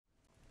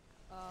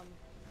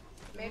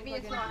Maybe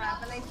it's not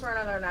happening for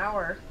another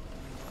hour.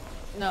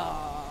 No.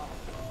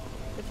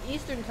 It's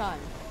Eastern time.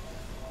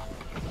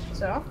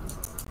 So?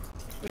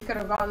 We could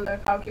have gotten the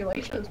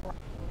calculations wrong.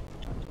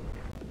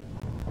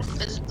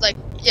 It's like,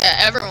 yeah,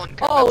 everyone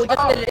could. Oh,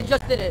 it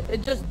just did it.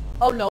 It just,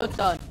 oh no, it's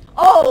done.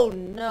 Oh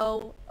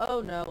no.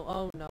 Oh no.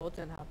 Oh no, what's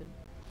gonna happen?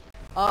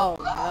 Oh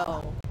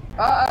no.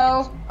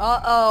 Uh-oh.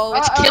 Uh-oh.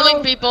 It's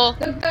killing people.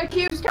 The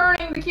cube's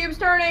turning, the cube's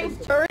turning.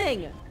 It's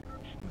turning.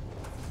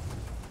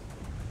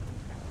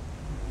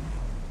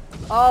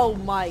 Oh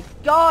my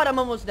god, I'm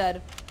almost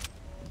dead.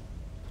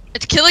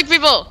 It's killing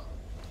people.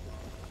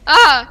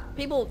 Ah!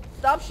 People,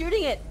 stop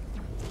shooting it.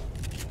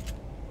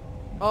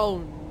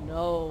 Oh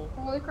no.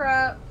 Holy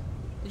crap.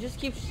 It just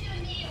keeps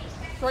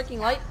striking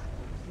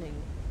lightning.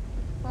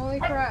 Holy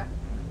crap.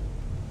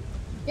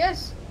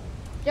 Yes.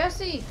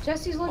 Jesse's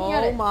looking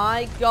at it. Oh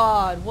my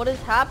god, what is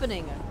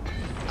happening?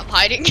 I'm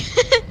hiding.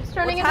 It's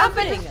turning into a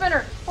fidget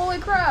spinner. Holy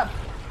crap.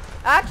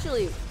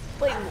 Actually,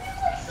 wait.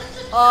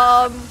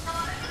 What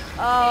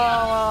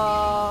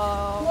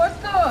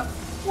the?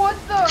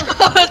 What's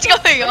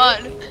going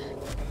on?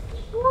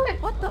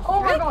 What the? Frick?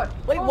 Oh my god.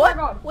 Wait, oh what?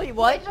 My god. Wait,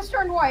 what? It just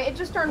turned white. It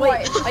just turned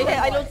Wait, white.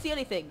 I don't see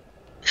anything.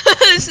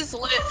 This is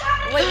lit.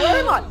 Wait,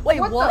 where am I?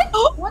 Wait, what?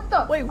 What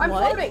the? Wait, I'm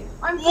what? floating.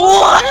 I'm floating.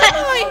 What?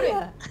 I'm floating.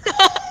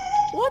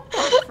 What the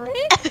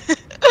frick?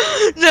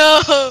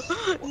 No.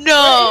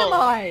 Where am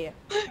I?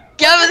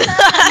 Gavin.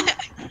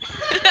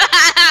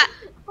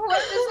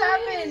 What just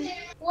happened?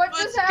 What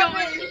just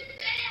happened?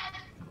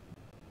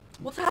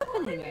 What's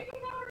happening?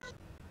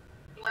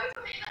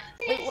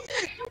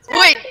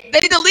 Wait, they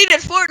deleted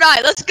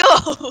Fortnite. Let's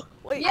go.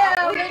 Wait,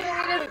 Yeah, wait, they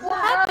deleted what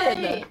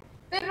happened?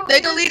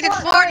 They deleted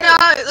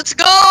Fortnite. Let's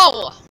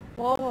go.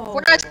 Whoa.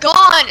 Fortnite's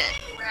gone.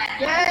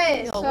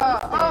 Yes.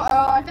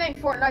 I think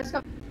Fortnite's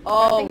coming.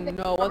 Oh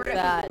no, what's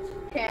that?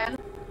 Can.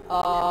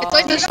 It's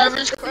like the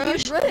servers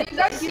crashed. Do you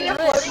guys see a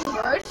floating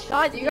bush?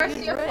 Guys, Do you guys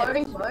see a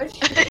floating bush?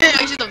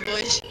 I see the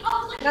bush.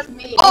 That's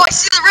me. Oh, I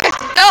see the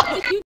rift. No.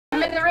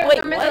 I'm in the rift. Wait,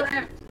 I'm in what? the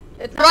rift.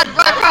 It's Run.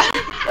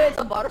 Wait, it's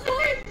a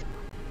butterfly?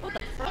 What the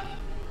frick?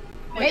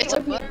 Wait, it's a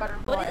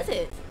What is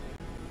it?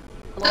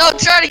 No,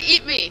 it's trying to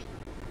eat me.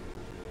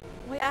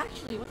 Wait,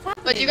 actually, what's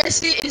happening? But you guys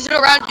see, is it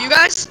around you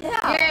guys?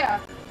 Yeah. Yeah.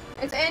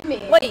 It's in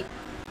me. Wait.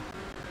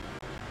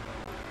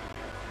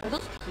 Are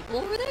those people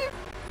over there?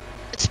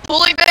 It's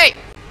pulling bait.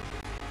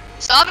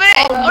 Stop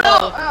it. Oh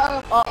no.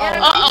 Uh-oh.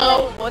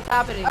 Uh-oh. What's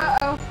happening?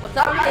 Uh-oh. What's I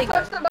happening?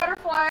 touched the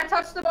butterfly. I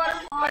touched the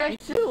butterfly. Me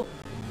too.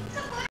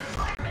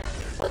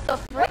 What the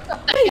frick?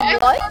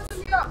 What? What?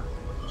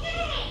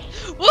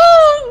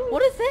 Woo!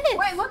 What is this?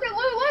 Wait, look at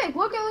Lou Lake.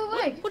 Look at Lou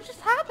Lake. What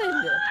just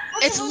happened?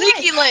 It's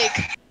Leaky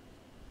Lake.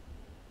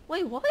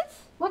 Wait, what?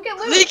 Look at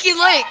Lou. Leaky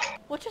Lake.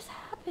 What just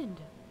happened?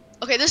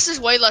 Okay, this is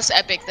way less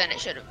epic than it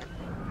should have been.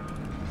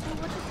 Wait,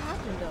 what just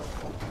happened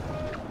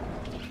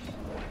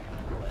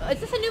though? Is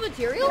this a new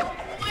material?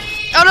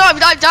 Oh no,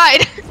 I've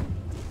died.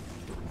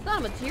 It's not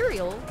a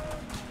material.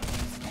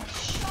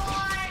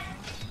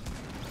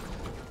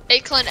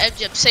 Clan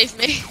Ebjeb, save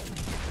me.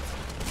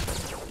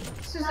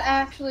 This is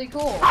actually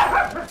cool.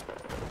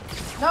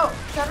 No,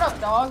 shut up,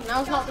 dog.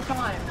 Now's not the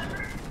time.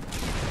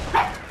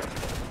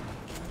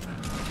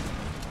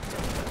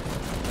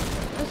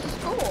 This is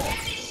cool.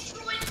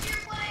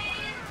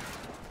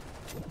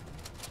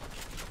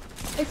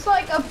 It's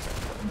like a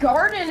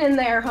garden in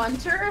there,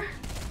 Hunter.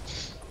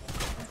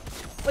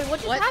 Wait, what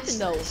just happened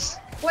though?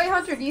 Wait,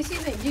 Hunter, do you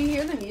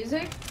hear the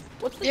music?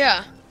 What's this?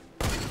 Yeah.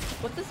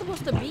 What's this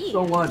supposed to be?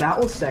 So that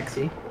was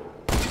sexy.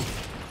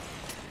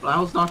 But I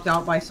was knocked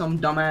out by some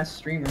dumbass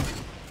streamer.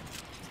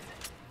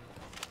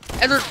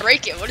 Edward,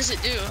 break it. What does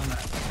it do?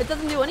 It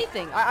doesn't do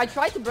anything. I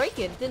tried to break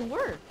it. It didn't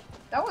work.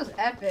 That was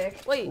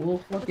epic. Wait.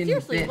 Little But fucking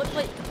seriously, bitch. what?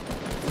 Wait.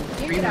 You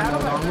Streamer get out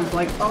of mode on was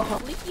like,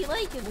 oh. Leaky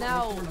Lake is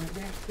now.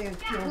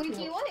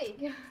 Leaky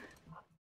Lake.